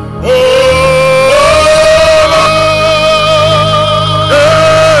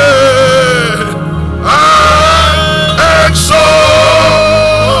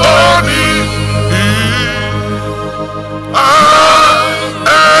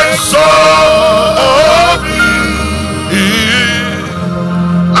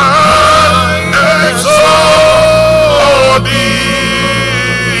thee,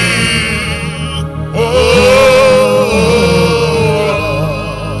 oh.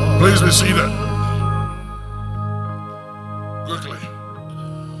 Please be seated. Quickly.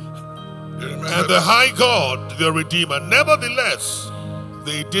 And the high God, their Redeemer, nevertheless,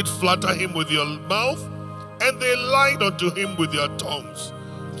 they did flatter him with your mouth, and they lied unto him with their tongues.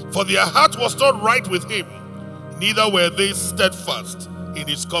 For their heart was not right with him, neither were they steadfast in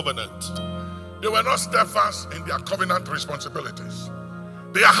his covenant. They were not steadfast in their covenant responsibilities.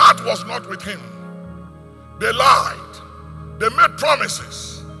 Their heart was not with him. They lied. They made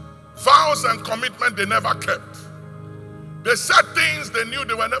promises, vows and commitment they never kept. They said things they knew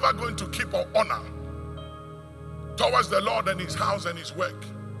they were never going to keep or honor towards the Lord and his house and his work.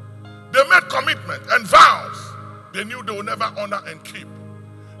 They made commitment and vows they knew they would never honor and keep.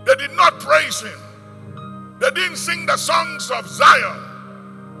 They did not praise him. They didn't sing the songs of Zion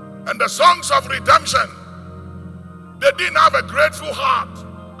and the songs of redemption. They didn't have a grateful heart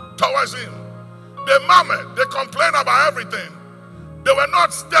towards him. They murmured, they complained about everything. They were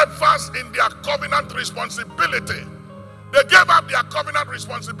not steadfast in their covenant responsibility. They gave up their covenant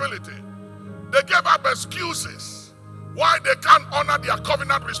responsibility. They gave up excuses why they can't honor their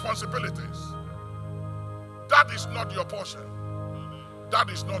covenant responsibilities. That is not your portion. That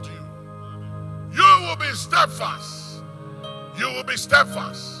is not you. You will be steadfast. You will be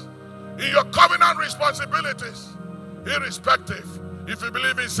steadfast in your covenant responsibilities, irrespective. If you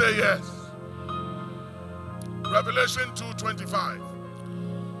believe it, say yes. Revelation 2:25.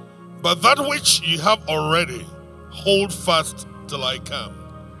 But that which ye have already, hold fast till I come.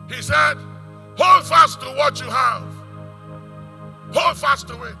 He said, hold fast to what you have. Hold fast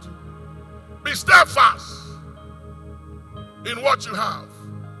to it. Be steadfast. in what you have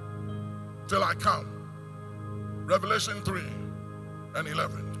till I come. Revelation 3 and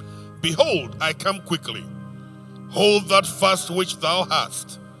 11. Behold, I come quickly. Hold that fast which thou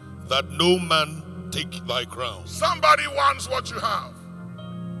hast, that no man take thy crown. Somebody wants what you have.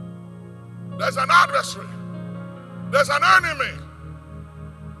 There's an adversary. There's an enemy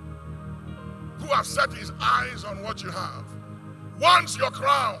who has set his eyes on what you have. Wants your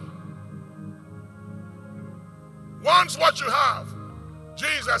crown. Wants what you have.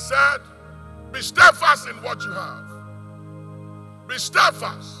 Jesus said, be steadfast in what you have. Be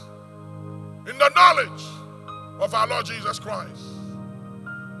steadfast in the knowledge of our Lord Jesus Christ.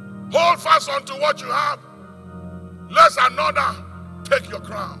 Hold fast unto what you have, lest another take your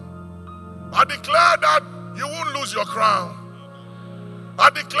crown. I declare that you won't lose your crown. I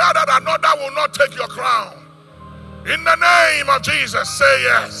declare that another will not take your crown. In the name of Jesus, say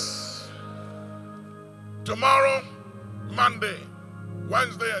yes. Tomorrow, Monday,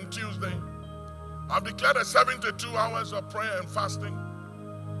 Wednesday, and Tuesday, I've declared a 72 hours of prayer and fasting.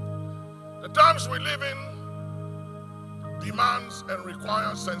 The times we live in demands and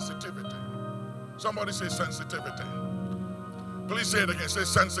requires sensitivity. Somebody say sensitivity. Please say it again. Say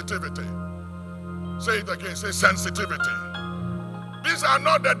sensitivity. Say it again. Say sensitivity. These are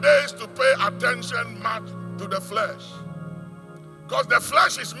not the days to pay attention much to the flesh, because the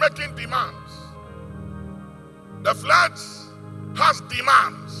flesh is making demands. The flesh has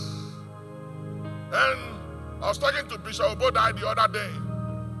demands. And I was talking to Bishop Obodai the other day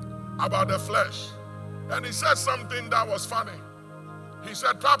about the flesh, and he said something that was funny. He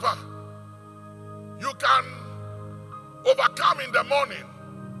said, Papa, you can overcome in the morning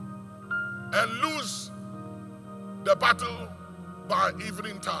and lose the battle by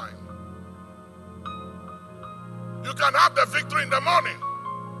evening time. You can have the victory in the morning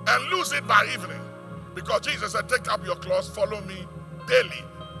and lose it by evening, because Jesus said, take up your cross, follow me daily.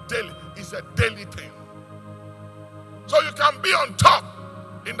 Daily. It's a daily thing. So you can be on top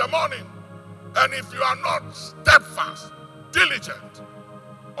in the morning, and if you are not steadfast, diligent,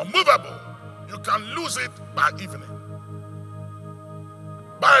 unmovable, you can lose it by evening.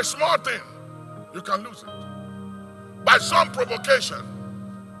 By a small thing, you can lose it. By some provocation,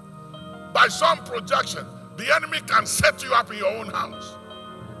 by some projection, the enemy can set you up in your own house.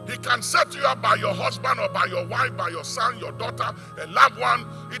 He can set you up by your husband or by your wife, by your son, your daughter, a loved one.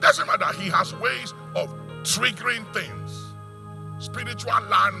 It doesn't matter. He has ways of triggering things. Spiritual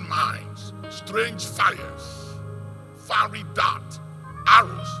landmines, strange fires, fiery dart,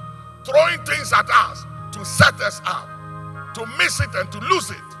 arrows, throwing things at us to set us up, to miss it and to lose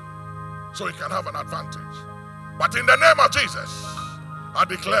it, so he can have an advantage. But in the name of Jesus, I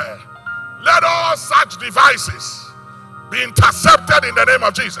declare, let all such devices be intercepted in the name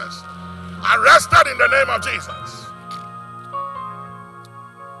of Jesus, arrested in the name of Jesus.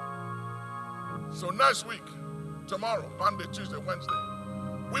 So next week, tomorrow, Monday, Tuesday, Wednesday,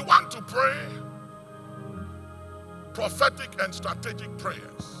 we want to pray prophetic and strategic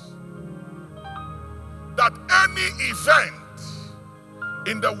prayers, that any event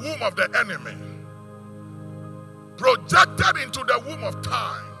in the womb of the enemy projected into the womb of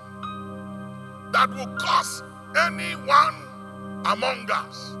time that will cause anyone among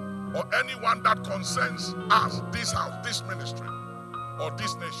us or anyone that concerns us, this house, this ministry, or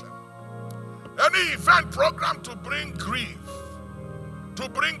this nation, any event programmed to bring grief, to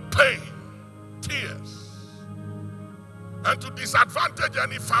bring pain, tears, and to disadvantage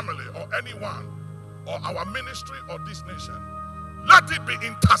any family or anyone or our ministry or this nation, let it be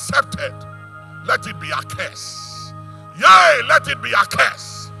intercepted. Let it be a curse. Yea, let it be a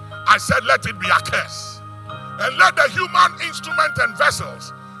curse. I said let it be a curse. And let the human instrument and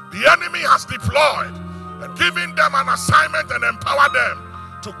vessels the enemy has deployed and given them an assignment and empower them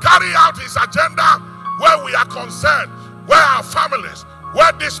to carry out his agenda where we are concerned, where our families,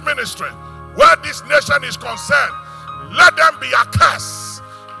 where this ministry, where this nation is concerned. Let them be a curse.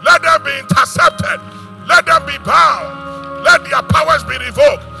 Let them be intercepted. Let them be bound. Let their powers be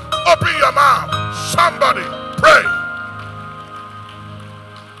revoked. Open your mouth. Somebody pray.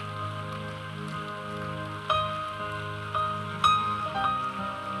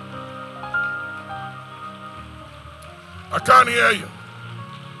 I can't hear you.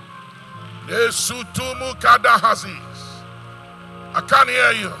 Nesutumu kadahazis. I can't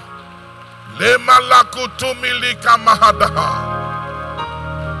hear you. Le malakutumilika mahadaha.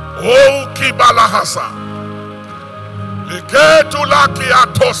 O kibalahasa. Leketulaki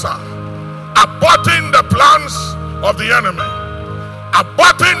atosa. Aborting the plans of the enemy.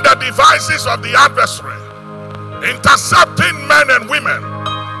 Aborting the devices of the adversary. Intercepting men and women.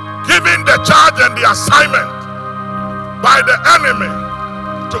 Giving the charge and the assignment by the enemy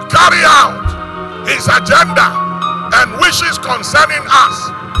to carry out his agenda and wishes concerning us,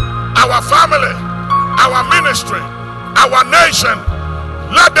 our family, our ministry, our nation,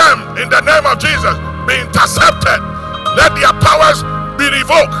 let them, in the name of Jesus, be intercepted. Let their powers be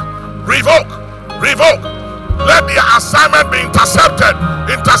revoked. Let their assignment be intercepted.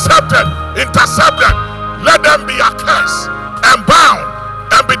 Let them be accursed and bound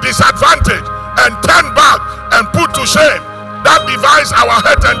and be disadvantaged and turned back and put to shame that devise our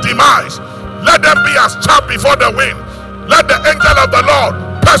hate and demise. Let them be as chaff before the wind. Let the angel of the Lord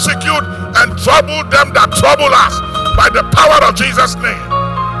persecute and trouble them that trouble us, by the power of Jesus' name.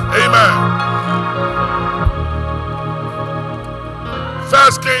 Amen.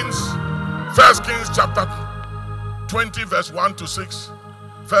 First Kings chapter 20 verse 1 to 6.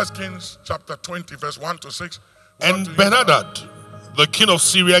 First Kings chapter 20 verse 1 to 6. And Ben-Hadad, the king of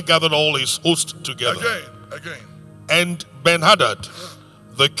Syria, gathered all his host together. Again. And Ben-Hadad,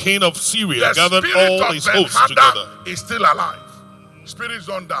 the king of Syria, gathered all his hosts together. Is still alive. Spirits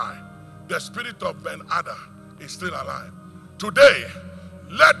don't die. The spirit of Ben-Hadad is still alive. Today,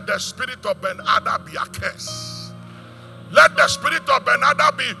 let the spirit of Ben-Hadad be accursed. Let the spirit of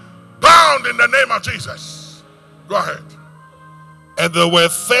Ben-Hadad be bound in the name of Jesus. Go ahead. And there were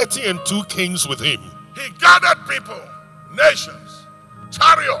 32 kings with him. He gathered people, nations,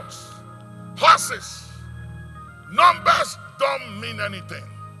 chariots, horses. Numbers don't mean anything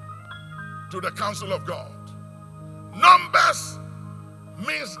to the counsel of God. Numbers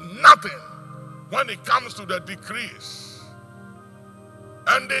means nothing when it comes to the decrees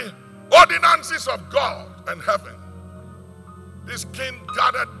and the ordinances of God and heaven. This king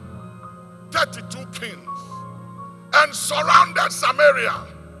gathered 32 kings and surrounded Samaria,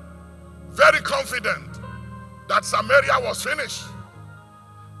 very confident that Samaria was finished.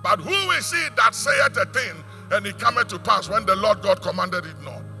 But who is he that saith a thing and it cometh to pass when the Lord God commanded it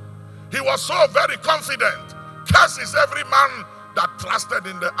not? He was so very confident. Cursed is every man that trusted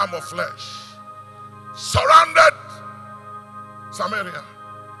in the arm of flesh. Surrounded Samaria.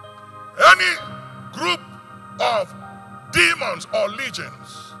 Any group of demons or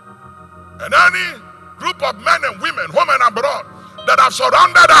legions, and any group of men and women, home and abroad, that have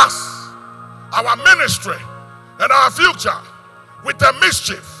surrounded us, our ministry and our future, with a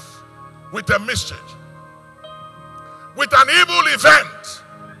mischief, with an evil event,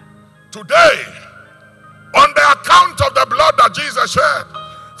 today, on the account of the blood that Jesus shed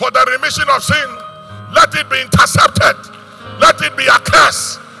for the remission of sin, let it be intercepted, let it be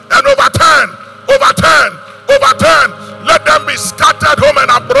accursed and overturned. Let them be scattered home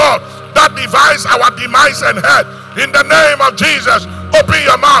and abroad that devise our demise and head. In the name of Jesus, open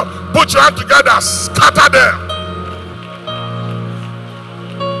your mouth, put your hand together, scatter them.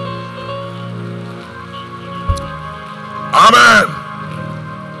 Amen.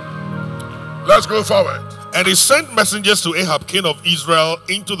 Let's go forward. And he sent messengers to Ahab, king of Israel,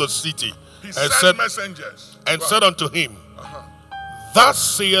 into the city. He sent messengers and said unto him, Thus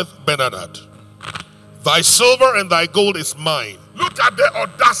saith Ben-Hadad, thy silver and thy gold is mine. Look at the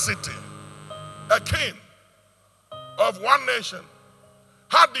audacity. A king of one nation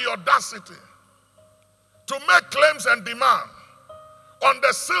had the audacity to make claims and demand on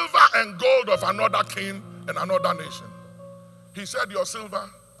the silver and gold of another king and another nation. He said, your silver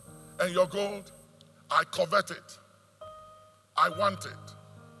and your gold, I covet it. I want it.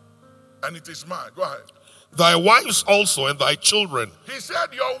 And it is mine. Go ahead. Thy wives also and thy children. He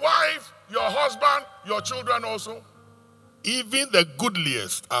said, your wife, your husband, your children also. Even the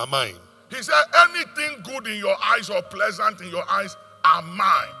goodliest are mine. He said, anything good in your eyes or pleasant in your eyes are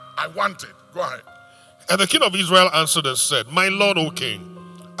mine. I want it. Go ahead. And the king of Israel answered and said, My lord, O king,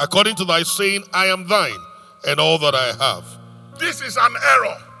 according to thy saying, I am thine, and all that I have. This is an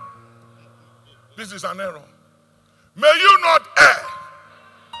error. This is an error. May you not err.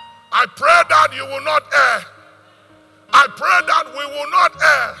 I pray that you will not err. I pray that we will not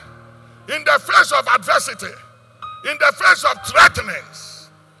err in the face of adversity, in the face of threatenings,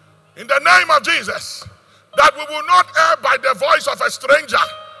 in the name of Jesus, that we will not err by the voice of a stranger,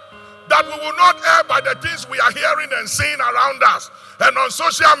 that we will not err by the things we are hearing and seeing around us and on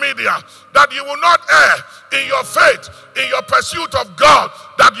social media, that you will not err in your faith, in your pursuit of God,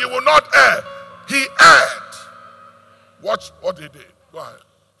 that you will not err. He erred. Watch what he did. Go ahead.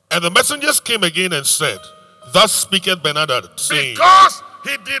 And the messengers came again and said, Thus speaketh Ben-Hadad, saying, because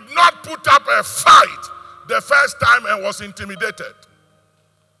he did not put up a fight the first time and was intimidated,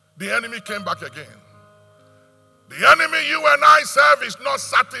 the enemy came back again. The enemy you and I serve is not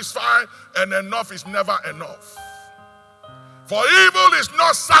satisfied, and enough is never enough. For evil is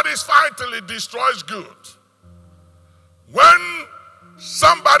not satisfied till it destroys good. When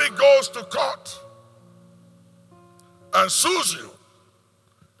somebody goes to court and sues you,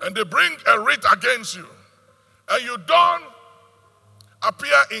 and they bring a writ against you, and you don't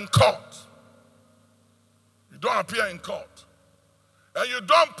appear in court, you don't appear in court, and you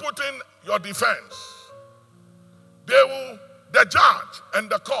don't put in your defense, the judge and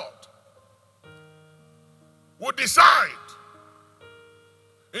the court will decide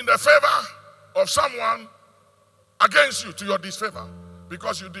in the favor of someone against you to your disfavor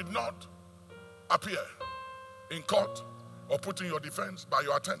because you did not appear in court or put in your defense by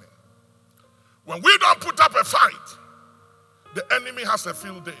your attorney. When we don't put up a fight, the enemy has a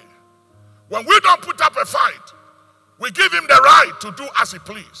field day. When we don't put up a fight, we give him the right to do as he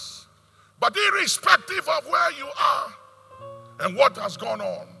pleases. But irrespective of where you are and what has gone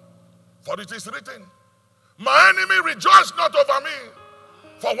on, for it is written, my enemy rejoice not over me,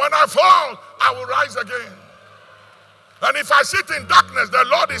 for when I fall, I will rise again. And if I sit in darkness, the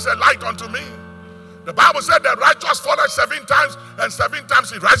Lord is a light unto me. The Bible said the righteous falleth 7 times, and 7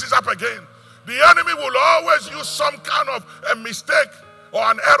 times he rises up again. The enemy will always use some kind of a mistake or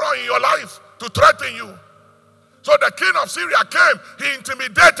an error in your life to threaten you. So the king of Syria came, he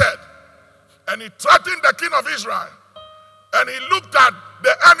intimidated, and he threatened the king of Israel. And he looked at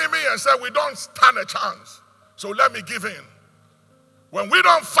the enemy and said, we don't stand a chance, so let me give in. When we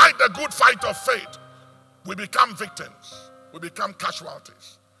don't fight the good fight of faith, we become victims. We become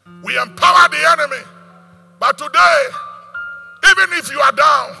casualties. We empower the enemy. But today, even if you are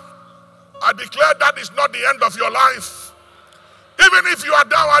down, I declare that is not the end of your life. Even if you are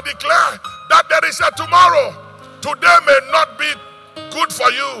down, I declare that there is a tomorrow. Today may not be good for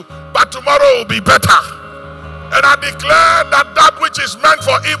you, but tomorrow will be better. And I declare that that which is meant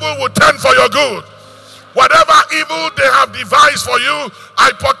for evil will turn for your good. Whatever evil they have devised for you,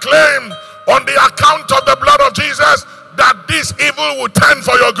 I proclaim on the account of the blood of Jesus that this evil will turn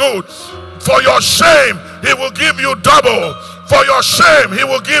for your good. For your shame, he will give you double. For your shame, he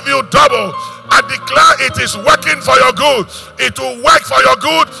will give you double. I declare it is working for your good. It will work for your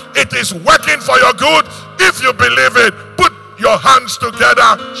good. It is working for your good. If you believe it, put your hands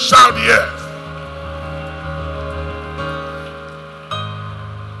together, shout yes.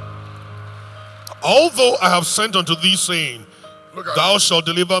 Although I have sent unto thee, saying, thou shalt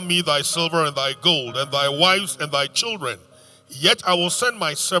deliver me thy silver and thy gold, and thy wives and thy children, yet I will send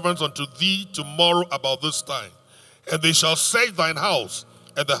my servants unto thee tomorrow about this time, and they shall search thine house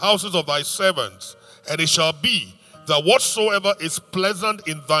and the houses of thy servants, and it shall be that whatsoever is pleasant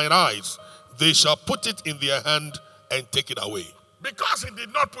in thine eyes, they shall put it in their hand and take it away. Because he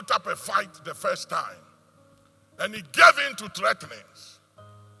did not put up a fight the first time, and he gave in to threatenings,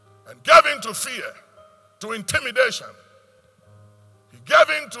 and gave in to fear, to intimidation. He gave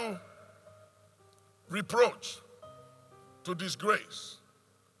in to reproach, to disgrace.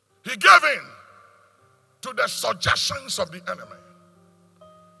 He gave in to the suggestions of the enemy.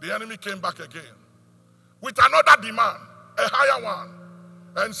 The enemy came back again with another demand, a higher one,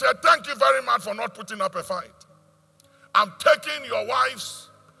 and said, thank you very much for not putting up a fight. I'm taking your wives,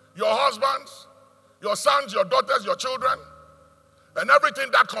 your husbands, your sons, your daughters, your children, and everything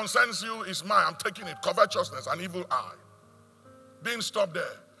that concerns you is mine. I'm taking it. Covetousness, an evil eye. Didn't stop there.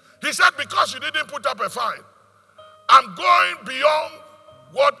 He said, because you didn't put up a fight, I'm going beyond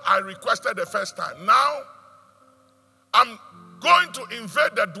what I requested the first time. Now, I'm going to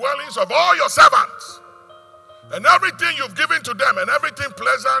invade the dwellings of all your servants. And everything you've given to them and everything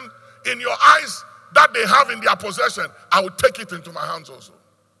pleasant in your eyes that they have in their possession, I will take it into my hands also.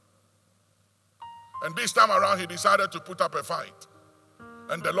 And this time around, he decided to put up a fight.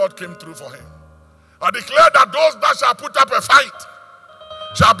 And the Lord came through for him. I declare that those that shall put up a fight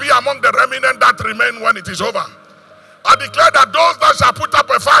shall be among the remnant that remain when it is over. I declare that those that shall put up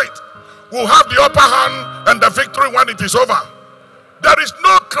a fight will have the upper hand and the victory when it is over. There is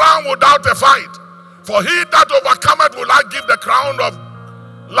no crown without a fight. For he that overcometh will I give the crown of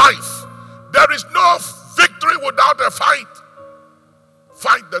life. There is no victory without a fight.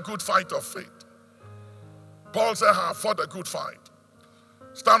 Fight the good fight of faith. Paul said, I have fought a good fight.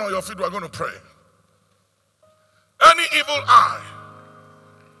 Stand on your feet, we're going to pray. Any evil eye,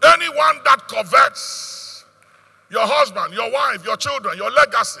 anyone that covets your husband, your wife, your children, your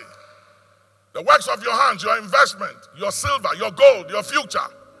legacy, the works of your hands, your investment, your silver, your gold, your future,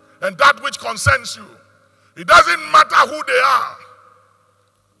 and that which concerns you. It doesn't matter who they are,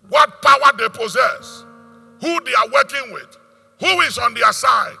 what power they possess, who they are working with, who is on their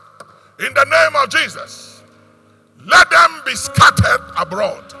side. In the name of Jesus, let them be scattered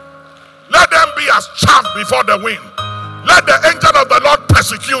abroad. Let them be as chaff before the wind. Let the angel of the Lord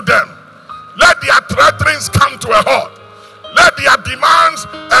persecute them. Let their threatenings come to a halt. Let their demands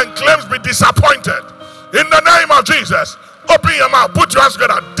and claims be disappointed. In the name of Jesus, open your mouth, put your hands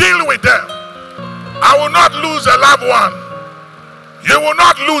together, deal with them. I will not lose a loved one. You will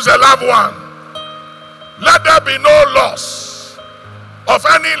not lose a loved one. Let there be no loss of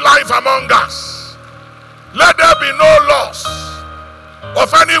any life among us. Let there be no loss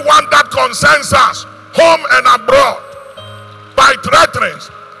of anyone that concerns us, home and abroad, by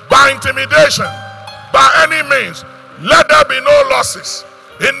threatenings, by intimidation, by any means. Let there be no losses.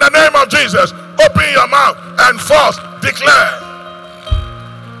 In the name of Jesus, open your mouth and force, declare.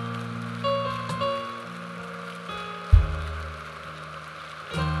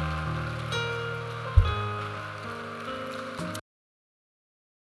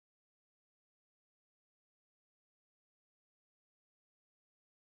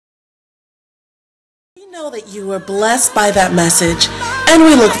 We know that you were blessed by that message, and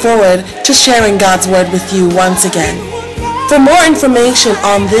we look forward to sharing God's Word with you once again. For more information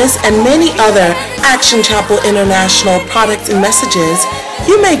on this and many other Action Chapel International products and messages,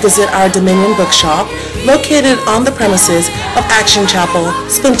 you may visit our Dominion Bookshop located on the premises of Action Chapel,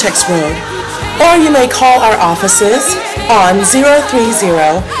 Spintex Road. Or you may call our offices on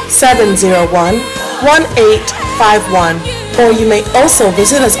 030-701-1851. Or you may also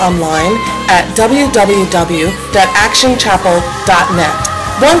visit us online at www.actionchapel.net.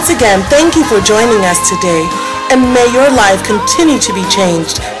 Once again, thank you for joining us today, and may your life continue to be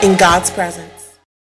changed in God's presence.